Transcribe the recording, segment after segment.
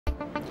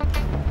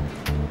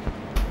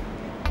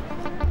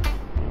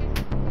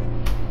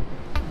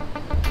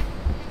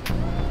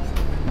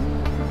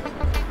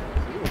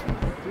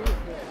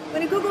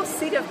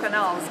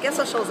canals, guess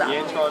what shows up?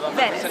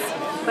 Venice.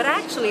 But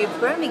actually,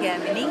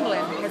 Birmingham in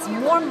England has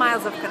more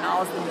miles of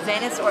canals than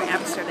Venice or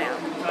Amsterdam.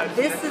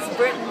 This is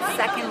Britain's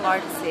second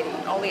largest city,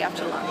 only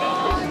after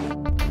London.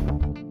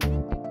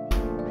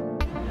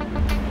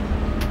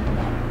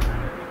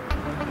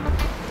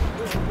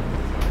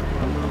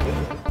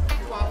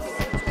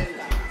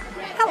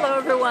 Hello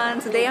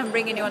everyone, today I'm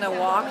bringing you on a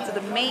walk to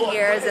the main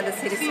areas in the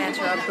city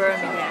center of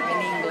Birmingham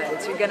in England.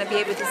 You're going to be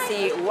able to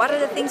see what are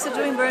the things to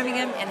do in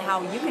Birmingham and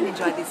how you can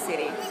enjoy this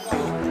city.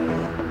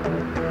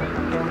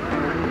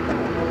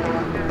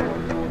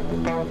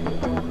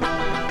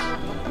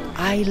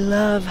 I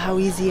love how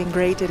easy and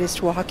great it is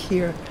to walk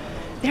here.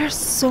 There are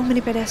so many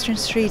pedestrian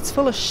streets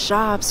full of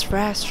shops,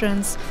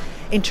 restaurants,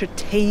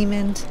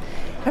 entertainment.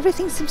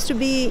 Everything seems to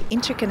be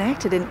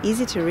interconnected and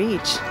easy to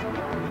reach.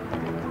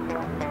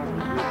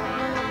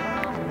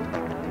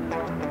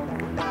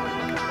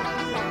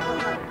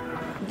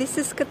 This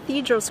is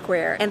Cathedral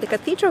Square, and the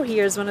cathedral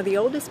here is one of the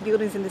oldest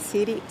buildings in the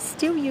city,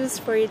 still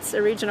used for its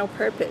original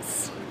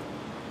purpose.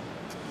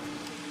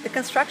 The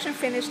construction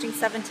finished in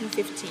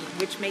 1715,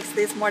 which makes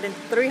this more than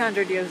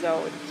 300 years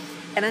old.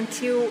 And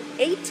until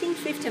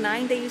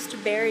 1859, they used to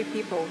bury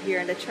people here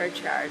in the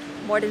churchyard.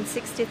 More than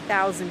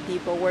 60,000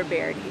 people were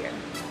buried here.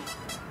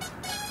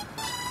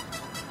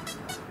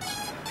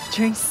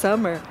 During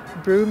summer,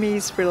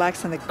 Broomies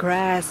relax on the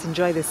grass,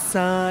 enjoy the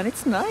sun.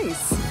 It's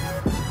nice.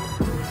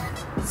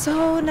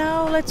 So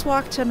now let's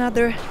walk to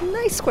another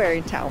nice square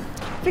in town,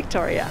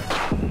 Victoria.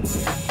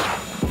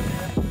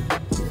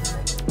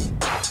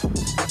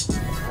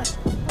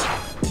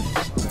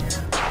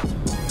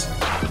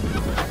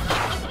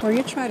 Were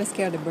you trying to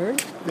scare the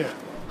bird? Yeah.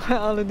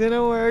 Well, it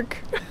didn't work.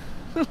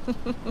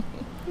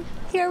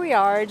 Here we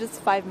are,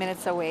 just 5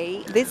 minutes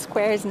away. This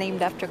square is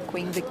named after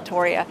Queen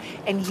Victoria,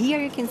 and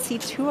here you can see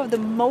two of the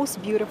most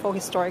beautiful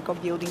historical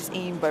buildings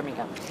in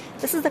Birmingham.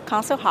 This is the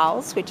Council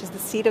House, which is the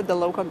seat of the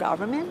local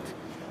government.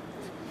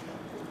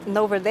 And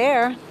over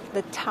there,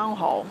 the Town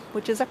Hall,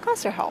 which is a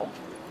concert hall.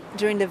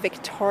 During the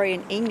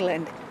Victorian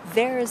England,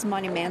 various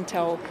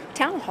monumental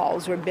town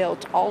halls were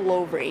built all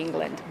over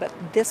England, but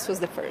this was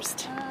the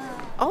first.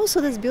 Also,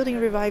 this building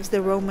revives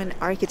the Roman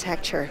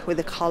architecture with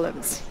the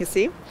columns, you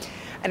see?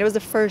 And it was the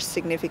first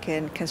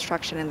significant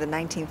construction in the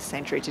 19th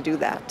century to do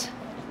that.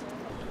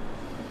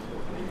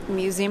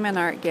 Museum and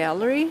Art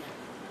Gallery.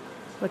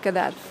 Look at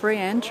that, free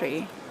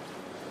entry.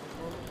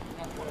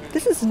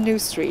 This is New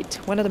Street,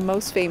 one of the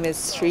most famous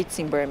streets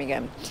in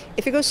Birmingham.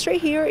 If you go straight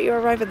here, you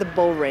arrive at the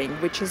Bullring,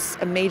 which is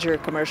a major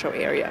commercial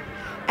area.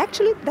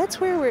 Actually, that's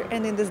where we're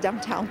ending this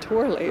downtown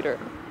tour later.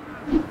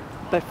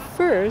 But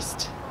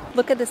first,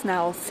 look at this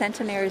now,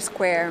 Centenary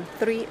Square.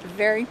 3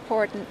 very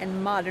important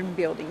and modern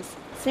buildings.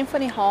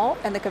 Symphony Hall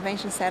and the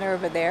Convention Center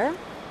over there.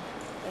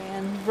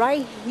 And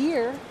right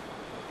here,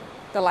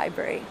 the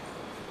library.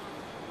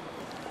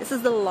 This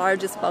is the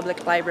largest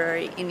public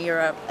library in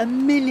Europe.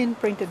 1 million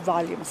printed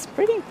volumes.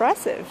 Pretty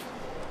impressive.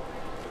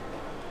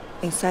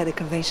 Inside the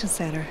convention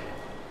center.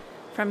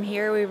 From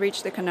here we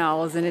reach the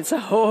canals and it's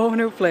a whole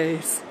new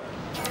place.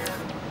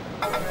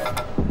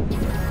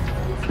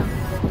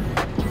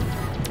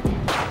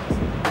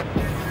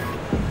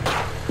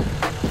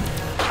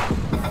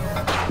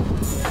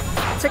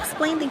 To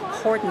explain the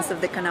importance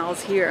of the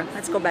canals here,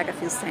 let's go back a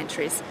few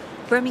centuries.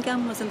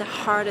 Birmingham was in the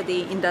heart of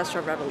the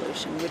Industrial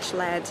Revolution, which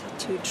led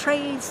to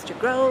trades, to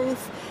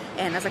growth,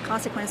 and as a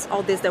consequence,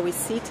 all this that we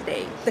see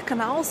today. The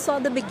canals saw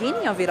the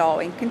beginning of it all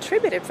and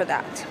contributed for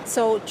that.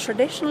 So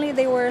traditionally,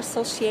 they were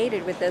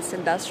associated with this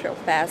industrial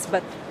past,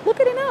 but look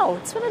at it now.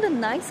 It's one of the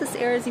nicest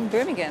areas in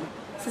Birmingham.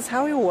 This is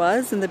how it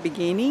was in the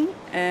beginning,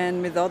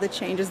 and with all the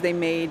changes they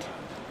made,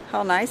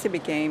 how nice it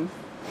became.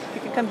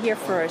 You can come here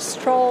for a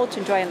stroll, to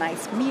enjoy a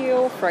nice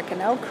meal, for a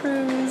canal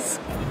cruise.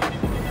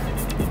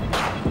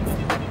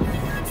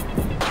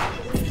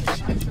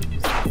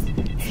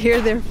 Here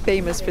they're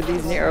famous for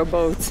these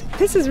narrowboats.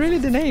 This is really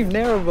the name,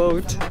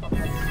 narrowboat.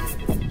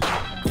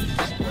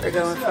 We're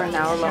going for an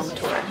hour-long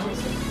tour.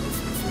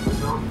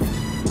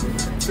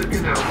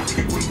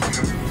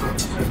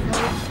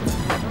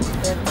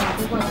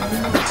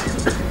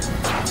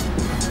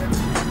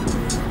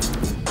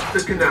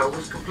 The canal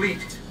was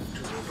completed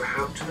to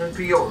Wolverhampton and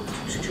beyond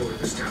to join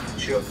the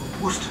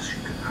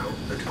Staffordshire-Worcestershire Canal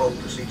at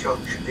Balti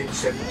Junction in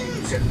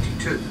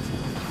 1772,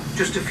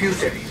 just a few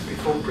days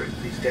before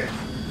Brittany's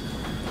death.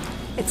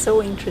 It's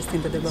so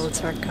interesting that the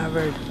boats are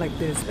covered like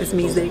this. This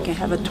means that you can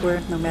have a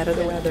tour no matter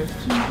the weather.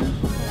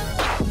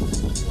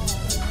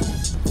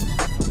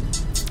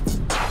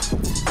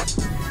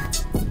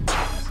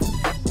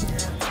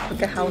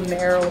 Look at how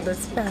narrow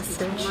this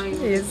passage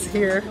is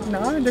here.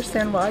 Now I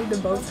understand why the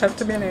boats have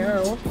to be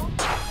narrow.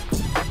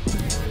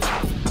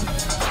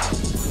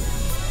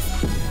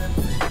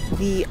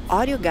 The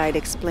audio guide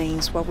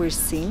explains what we're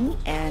seeing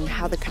and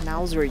how the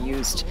canals were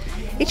used.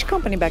 Each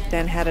company back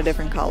then had a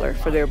different color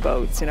for their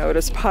boats. You know, it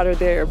was part of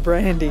their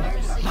branding.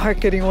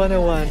 Marketing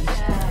 101.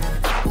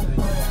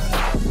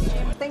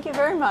 Thank you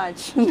very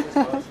much.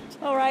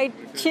 All right,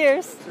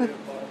 cheers.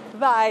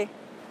 Bye.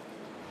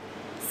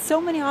 So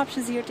many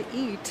options here to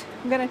eat.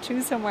 I'm gonna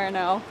choose somewhere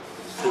now.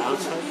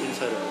 Outside,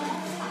 inside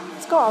out.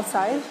 Let's go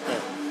outside. Yeah.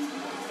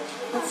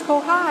 Let's go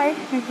high.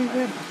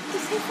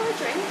 Just here for a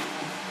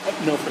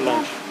drink. No, for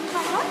lunch.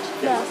 Have lunch?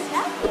 Yes.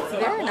 Yeah?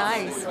 Very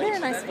nice. Very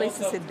nice place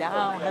to sit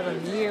down, have a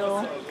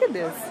meal. Look at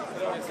this.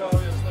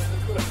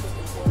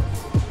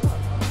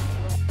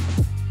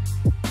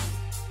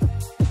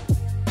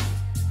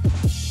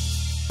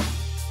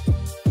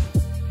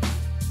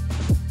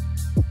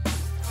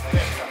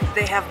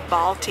 They have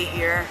Balti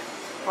here.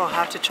 We'll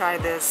have to try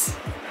this.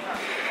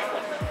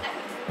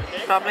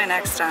 Probably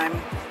next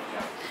time.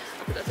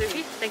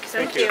 Thank you so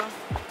much. Thank you.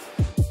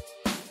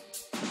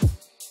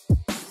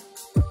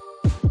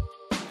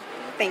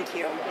 Thank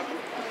you.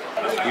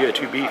 You got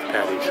 2 beef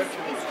patties.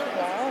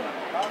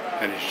 Wow.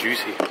 And it's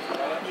juicy.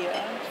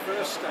 Yeah.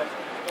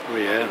 Oh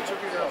yeah.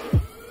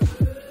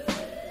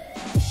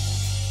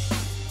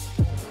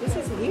 This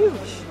is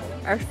huge.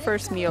 Our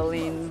first meal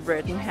in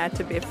Britain had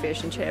to be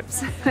fish and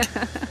chips.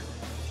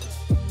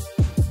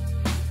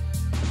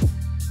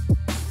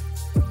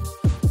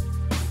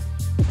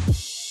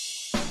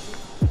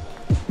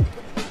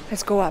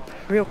 Let's go up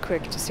real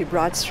quick to see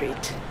Broad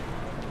Street.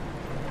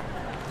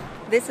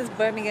 This is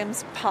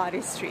Birmingham's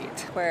Party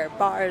Street, where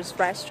bars,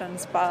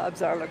 restaurants,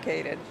 pubs are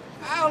located.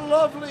 How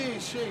lovely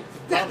is she?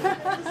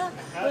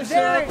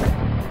 Very.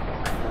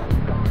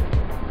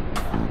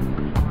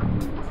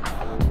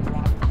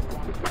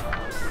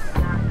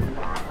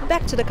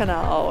 Back to the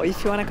canal.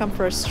 If you want to come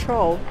for a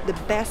stroll, the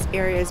best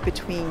area is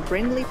between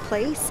Brindley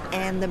Place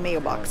and the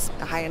Mailbox,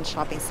 a high-end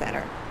shopping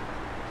center.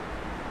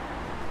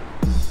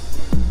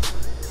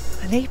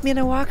 An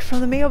 8-minute walk from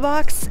the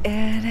Mailbox,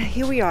 and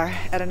here we are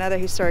at another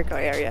historical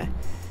area.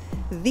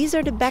 These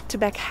are the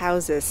back-to-back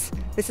houses.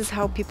 This is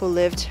how people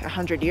lived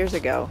 100 years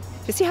ago.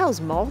 You see how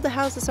small the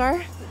houses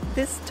are?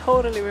 This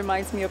totally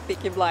reminds me of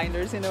Peaky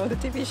Blinders, you know, the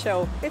TV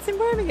show. It's in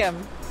Birmingham.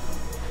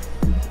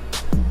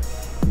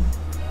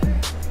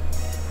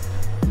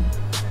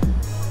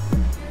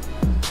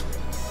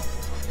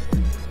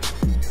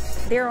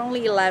 There are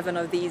only 11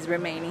 of these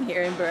remaining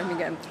here in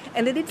Birmingham.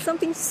 And they did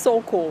something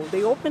so cool.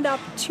 They opened up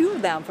 2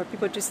 of them for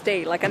people to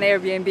stay, like an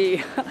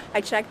Airbnb.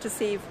 I checked to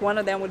see if one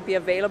of them would be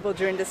available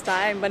during this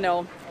time, but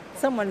no,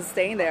 someone's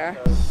staying there.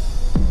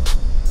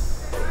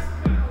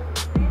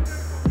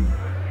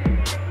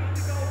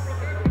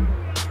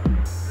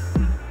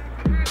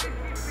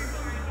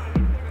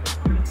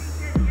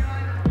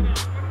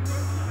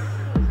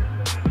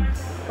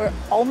 We're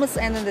almost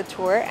ending the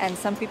tour, and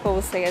some people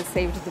will say I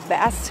saved the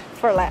best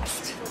for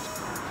last.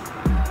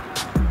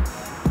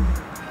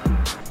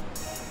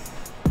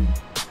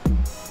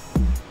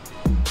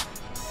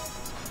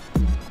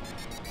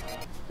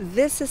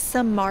 This is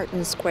St.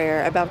 Martin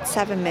Square, about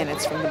 7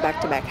 minutes from the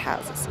back-to-back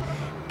houses.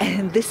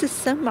 And this is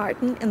St.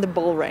 Martin in the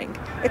Bullring.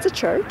 It's a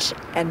church,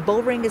 and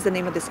Bullring is the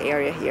name of this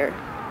area here.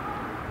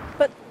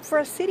 But for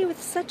a city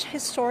with such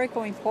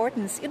historical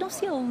importance, you don't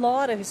see a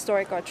lot of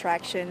historical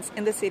attractions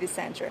in the city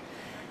center.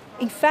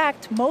 In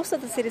fact, most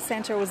of the city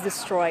center was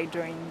destroyed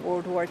during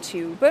World War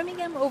II.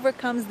 Birmingham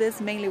overcomes this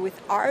mainly with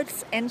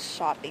arts and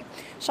shopping.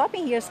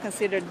 Shopping here is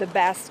considered the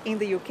best in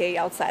the UK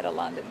outside of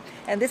London.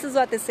 And this is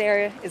what this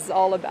area is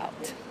all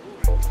about.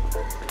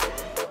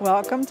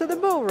 Welcome to the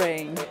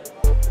Bullring.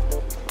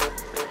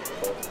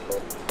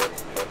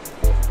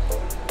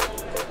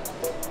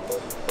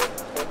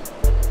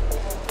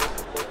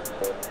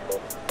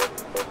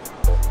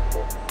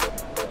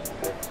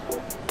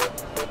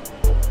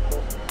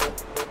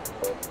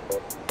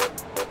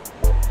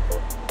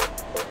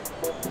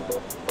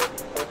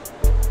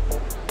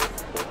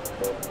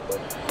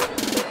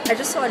 I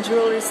just saw a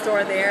jewelry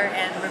store there,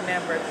 and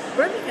remember,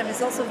 Birmingham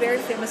is also very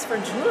famous for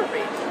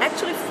jewelry.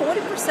 Actually,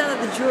 40% of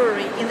the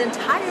jewelry in the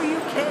entire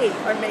UK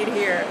are made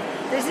here.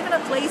 There's even a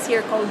place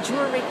here called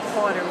Jewelry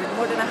Quarter with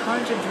more than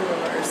 100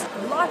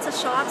 jewelers, lots of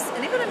shops,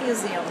 and even a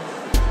museum.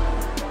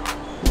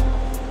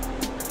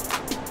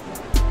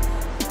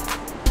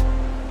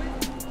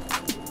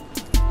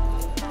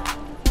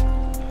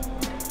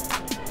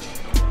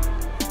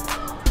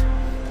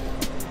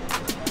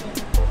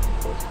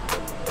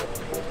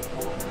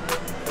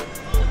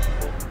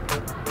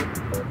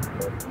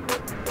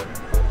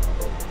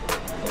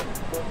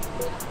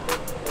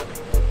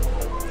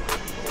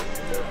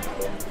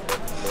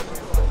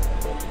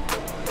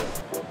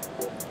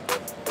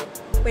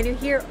 When you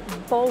hear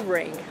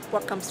Bullring,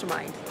 what comes to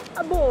mind?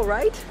 A bull,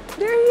 right?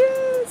 There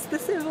he is, the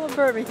symbol of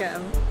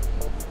Birmingham.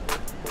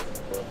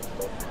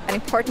 An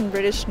important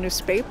British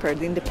newspaper,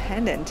 The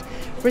Independent,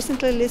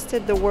 recently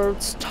listed the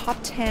world's top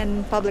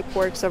 10 public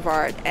works of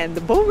art, and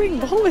the Bullring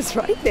Bull is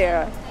right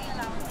there.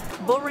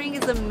 Bullring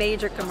is a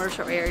major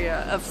commercial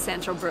area of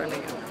central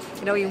Birmingham.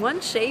 You know, in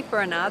one shape or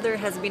another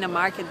has been a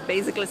market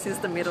basically since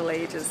the Middle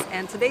Ages,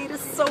 and today it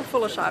is so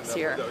full of shops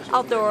here.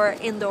 Outdoor,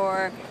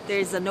 indoor,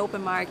 there's an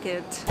open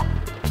market.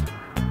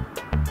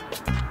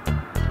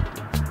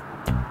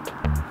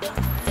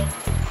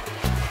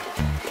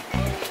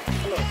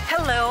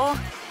 Hello.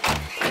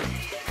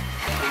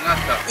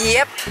 Renata.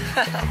 Yep.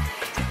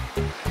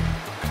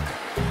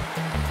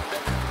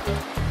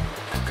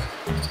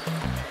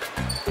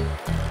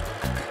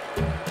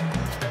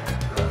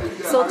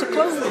 So to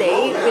close the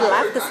day, we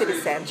left the city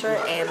center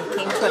and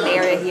came to an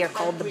area here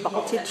called the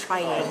Balti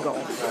Triangle,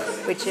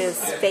 which is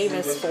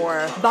famous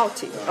for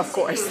Balti, of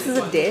course. This is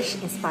a dish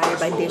inspired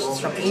by dishes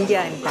from India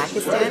and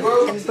Pakistan,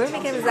 and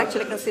Birmingham is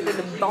actually considered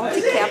the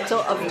Balti capital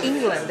of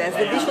England, as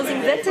the dish was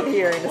invented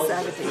here in the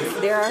 70s.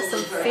 There are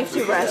some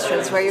 50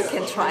 restaurants where you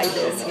can try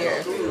this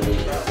here.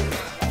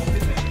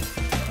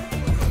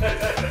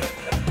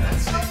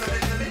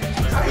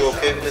 You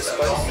okay with the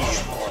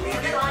spice?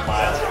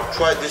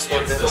 Try this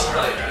one then.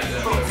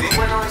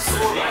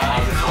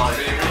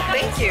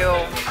 Thank you.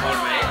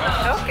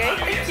 Okay,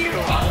 thank you.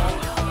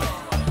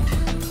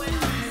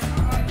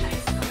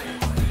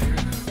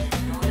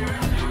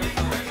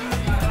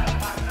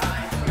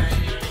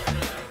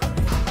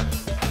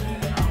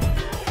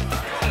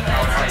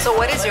 So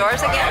what is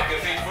yours again?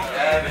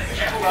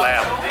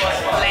 Lamb.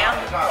 Lamb?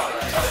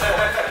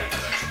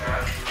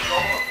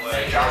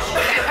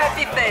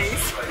 Happy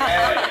face.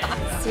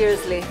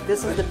 Seriously,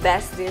 this was the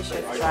best dish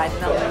I've tried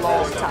in a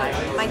long time.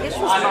 My dish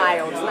was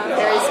mild, not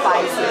very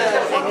spicy,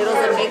 and it was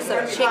a mix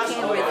of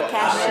chicken with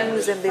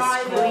cashews and this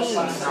cream.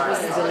 It was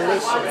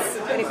delicious.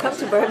 When you come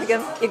to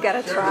Birmingham, you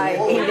gotta try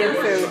Indian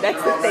food.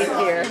 That's the thing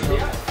here.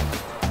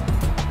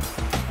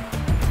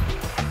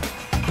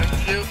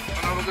 Thank you,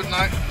 and have a good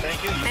night.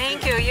 Thank you.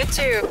 Thank you, you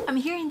too. I'm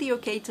here in the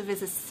UK to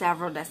visit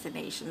several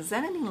destinations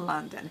and in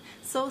London,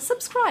 so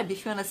subscribe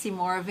if you want to see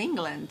more of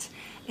England.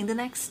 In the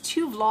next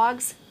 2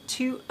 vlogs,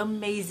 2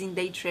 amazing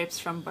day trips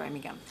from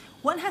Birmingham.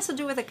 One has to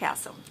do with a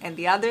castle and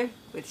the other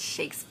with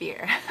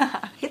Shakespeare.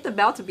 Hit the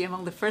bell to be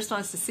among the first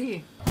ones to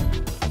see.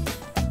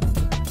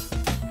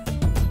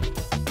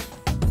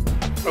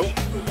 Oh.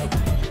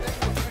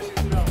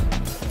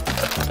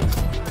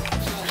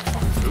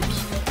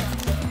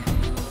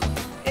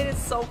 It is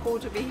so cool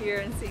to be here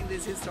and seeing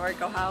these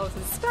historical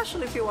houses,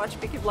 especially if you watch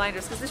Peaky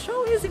Blinders, because the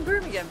show is in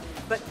Birmingham.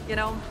 But you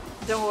know,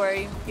 don't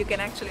worry, you can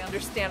actually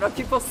understand what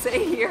people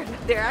say here.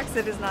 Their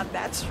accent is not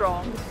that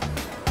strong.